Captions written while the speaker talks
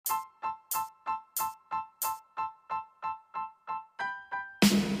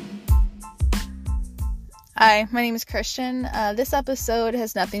Hi, my name is Christian. This episode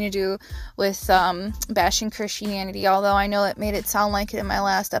has nothing to do with bashing Christianity, although I know it made it sound like it in my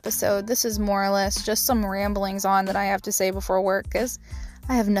last episode. This is more or less just some ramblings on that I have to say before work, because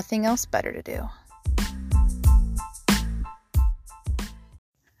I have nothing else better to do.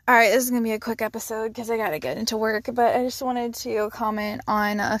 Alright, this is going to be a quick episode because I got to get into work, but I just wanted to comment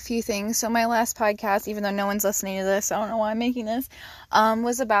on a few things. So my last podcast, even though no one's listening to this, I don't know why I'm making this,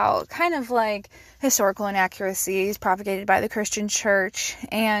 was about kind of like historical inaccuracies propagated by the Christian church.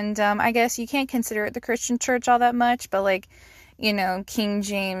 And I guess you can't consider it the Christian church all that much, but like, you know, King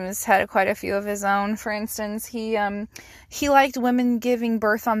James had quite a few of his own. For instance, he liked women giving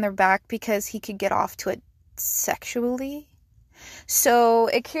birth on their back because he could get off to it sexually. So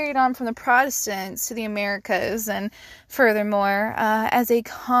it carried on from the Protestants to the Americas, and furthermore, as a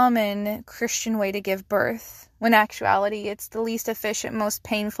common Christian way to give birth, when in actuality it's the least efficient, most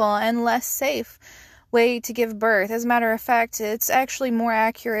painful, and less safe way to give birth. As a matter of fact, it's actually more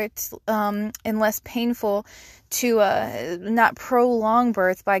accurate and less painful to not prolong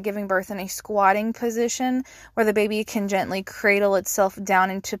birth by giving birth in a squatting position, where the baby can gently cradle itself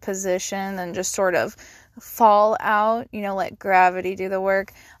down into position and just sort of fall out, let gravity do the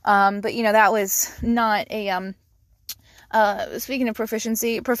work. But that was not a speaking of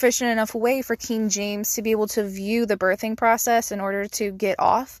proficient enough way for King James to be able to view the birthing process in order to get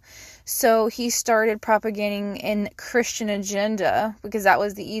off. So he started propagating an Christian agenda, because that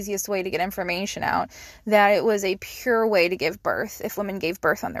was the easiest way to get information out, that it was a pure way to give birth if women gave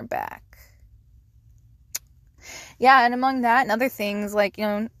birth on their back. Yeah, and among that and other things, like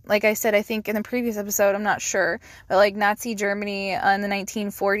I said, I think in the previous episode, I'm not sure, but like Nazi Germany in the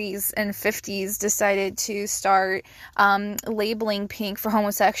 1940s and 50s decided to start labeling pink for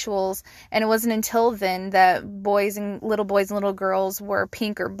homosexuals, and it wasn't until then that boys and little girls were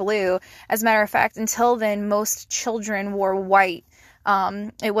pink or blue. As a matter of fact, until then, most children wore white.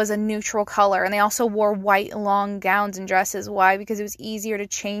 It was a neutral color, and they also wore white long gowns and dresses. Why? Because it was easier to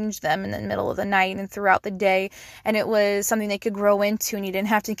change them in the middle of the night and throughout the day, and it was something they could grow into, and you didn't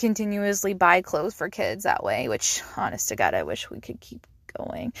have to continuously buy clothes for kids that way, which, honest to God, I wish we could keep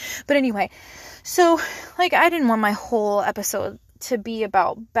going. But anyway, so, I didn't want my whole episode to be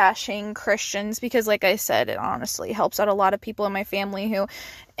about bashing Christians, because like I said, it honestly helps out a lot of people in my family who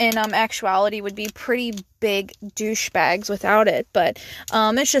in actuality would be pretty big douchebags without it. But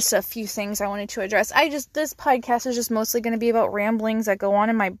it's just a few things I wanted to address. This podcast is just mostly going to be about ramblings that go on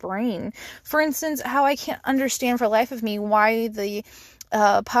in my brain. For instance, how I can't understand for the life of me why the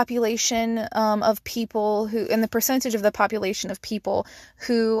population of people and the percentage of the population of people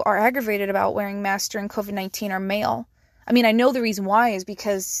who are aggravated about wearing masks during COVID-19 are male. I mean, I know the reason why is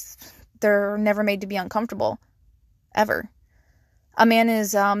because they're never made to be uncomfortable. Ever. A man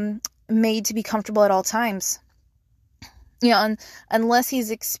is made to be comfortable at all times. Unless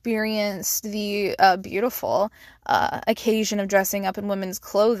he's experienced the beautiful occasion of dressing up in women's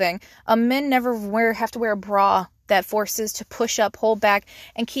clothing. Men never have to wear a bra that forces to push up, hold back,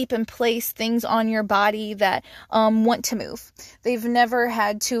 and keep in place things on your body that want to move. They've never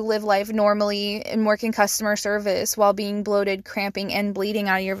had to live life normally and work in customer service while being bloated, cramping, and bleeding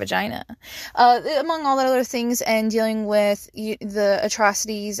out of your vagina. Among all the other things, and dealing with the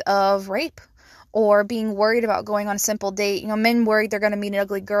atrocities of rape, or being worried about going on a simple date. Men worried they're going to meet an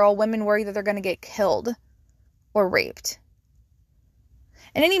ugly girl. Women worried that they're going to get killed or raped.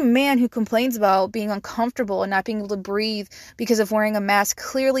 And any man who complains about being uncomfortable and not being able to breathe because of wearing a mask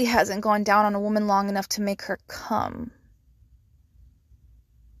clearly hasn't gone down on a woman long enough to make her come.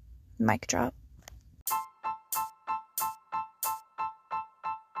 Mic drop.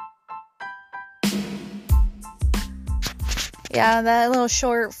 Yeah, that little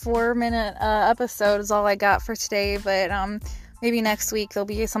short 4-minute episode is all I got for today, but maybe next week there'll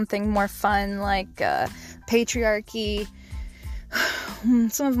be something more fun, like patriarchy,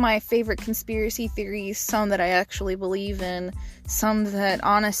 some of my favorite conspiracy theories, some that I actually believe in, some that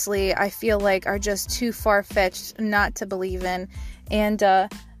honestly I feel like are just too far-fetched not to believe in, and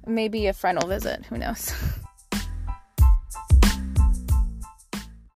maybe a friend will visit, who knows.